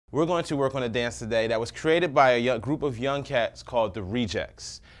We're going to work on a dance today that was created by a group of young cats called the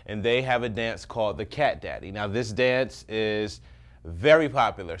Rejects, and they have a dance called the Cat Daddy. Now this dance is very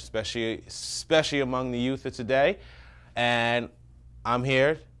popular, especially among the youth of today, and I'm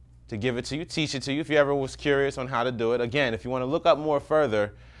here to give it to you, teach it to you if you ever was curious on how to do it. Again, if you want to look up more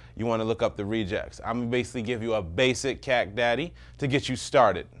further, you want to look up the Rejects. I'm going to basically give you a basic Cat Daddy to get you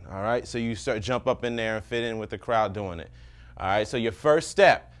started, all right? So you jump up in there and fit in with the crowd doing it. All right, so your first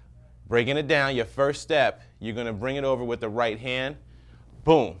step, breaking it down, your first step, you're going to bring it over with the right hand.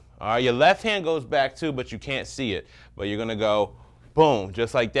 Boom. All right, your left hand goes back too, but you can't see it. But you're going to go boom,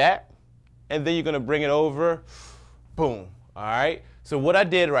 just like that. And then you're going to bring it over, boom. All right, so what I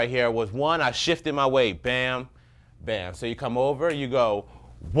did right here was, one, I shifted my weight. Bam, bam. So you come over, you go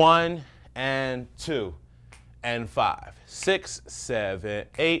 1 and 2 and 5, 6, 7,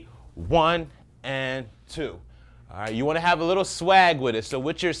 8, 1 and 2. All right, you want to have a little swag with it. So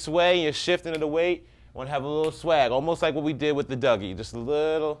with your sway, you're shifting of the weight, you want to have a little swag, almost like what we did with the Dougie. Just a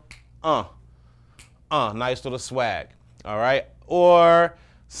little, nice little swag. All right, or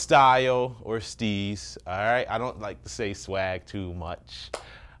style or steez. All right, I don't like to say swag too much.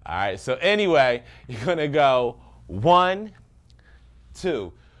 All right, so anyway, you're going to go 1,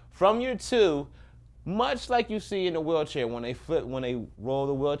 2. From your 2, much like you see in the wheelchair, when they roll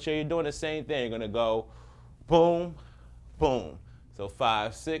the wheelchair, you're doing the same thing. You're going to go boom, boom. So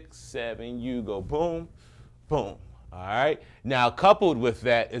 5, 6, 7, you go boom, boom. All right. Now coupled with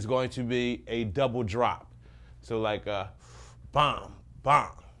that is going to be a double drop. So like a bomb,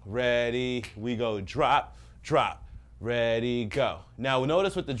 bomb. Ready, we go drop, drop. Ready, go. Now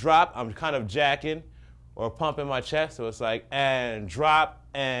notice with the drop, I'm kind of jacking or pumping my chest. So it's like and drop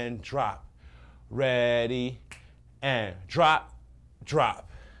and drop. Ready and drop, drop.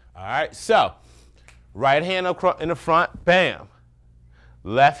 All right. So right hand up in the front, bam.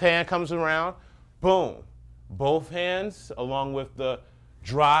 Left hand comes around, boom. Both hands along with the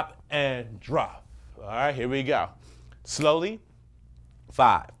drop and drop. All right, here we go. Slowly,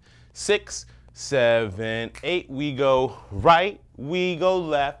 5, 6, 7, 8. We go right, we go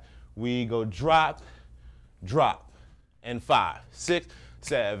left, we go drop, drop. And 5, 6,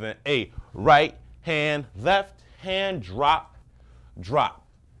 7, 8. Right hand, left hand, drop, drop.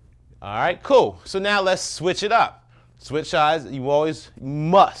 All right, cool. So now let's switch it up. Switch sides. You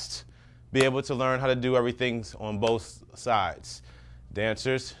must be able to learn how to do everything on both sides.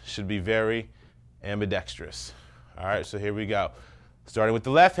 Dancers should be very ambidextrous. All right, so here we go. Starting with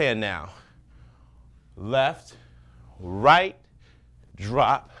the left hand now. Left, right,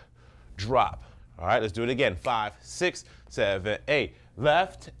 drop, drop. All right, let's do it again. 5, 6, 7, 8.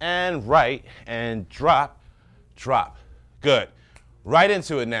 Left and right and drop, drop. Good. Right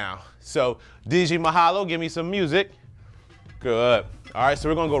into it now. So, Dougie Mahalo, give me some music. Good. All right, so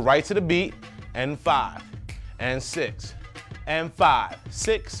we're going to go right to the beat. And 5, and 6, and 5,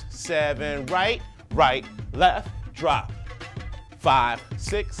 6, 7, right, right, left, drop. 5,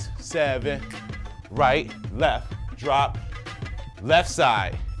 6, 7, right, left, drop. Left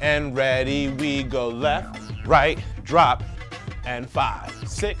side. And ready, we go left, right, drop. And 5,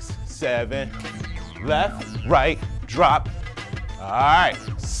 6, 7, left, right, drop. All right,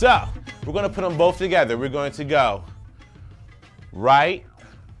 so we're going to put them both together. We're going to go right,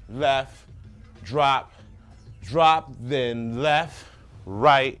 left, drop, drop, then left,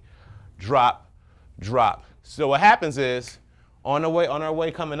 right, drop, drop. So what happens is, on our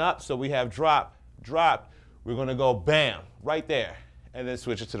way coming up, so we have drop, drop, we're going to go bam, right there, and then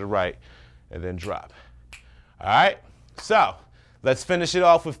switch it to the right, and then drop. All right, so let's finish it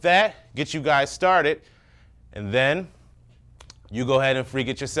off with that, get you guys started, and then you go ahead and freak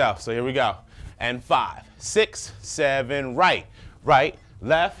it yourself. So here we go. And 5, 6, 7, right, right,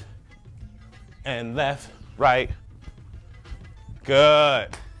 left, and left, right. Good.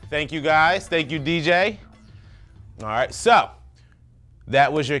 Thank you guys. Thank you, DJ. All right, so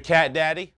that was your Cat Daddy.